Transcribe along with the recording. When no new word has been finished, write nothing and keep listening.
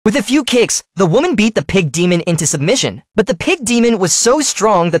With a few kicks, the woman beat the pig demon into submission, but the pig demon was so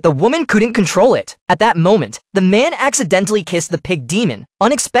strong that the woman couldn't control it. At that moment, the man accidentally kissed the pig demon.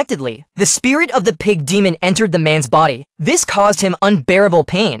 Unexpectedly, the spirit of the pig demon entered the man's body. This caused him unbearable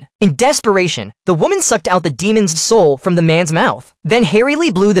pain. In desperation, the woman sucked out the demon's soul from the man's mouth, then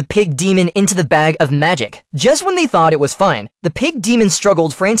hurriedly blew the pig demon into the bag of magic. Just when they thought it was fine, the pig demon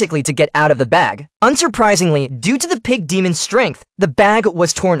struggled frantically to get out of the bag. Unsurprisingly, due to the pig demon's strength, the bag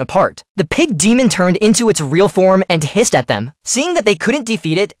was torn apart. The pig demon turned into its real form and hissed at them. Seeing that they couldn't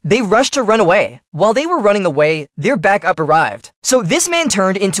defeat it, they rushed to run away. While they were running away, their backup arrived. So this man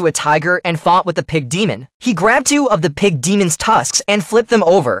turned into a tiger and fought with the pig demon. He grabbed 2 of the pig demon's tusks and flipped them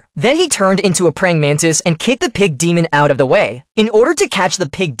over. Then he turned into a praying mantis and kicked the pig demon out of the way. In order to catch the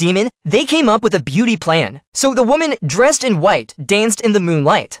pig demon, they came up with a beauty plan. So the woman, dressed in white, danced in the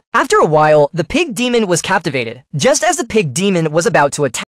moonlight. After a while, the pig demon was captivated. Just as the pig demon was about to attack,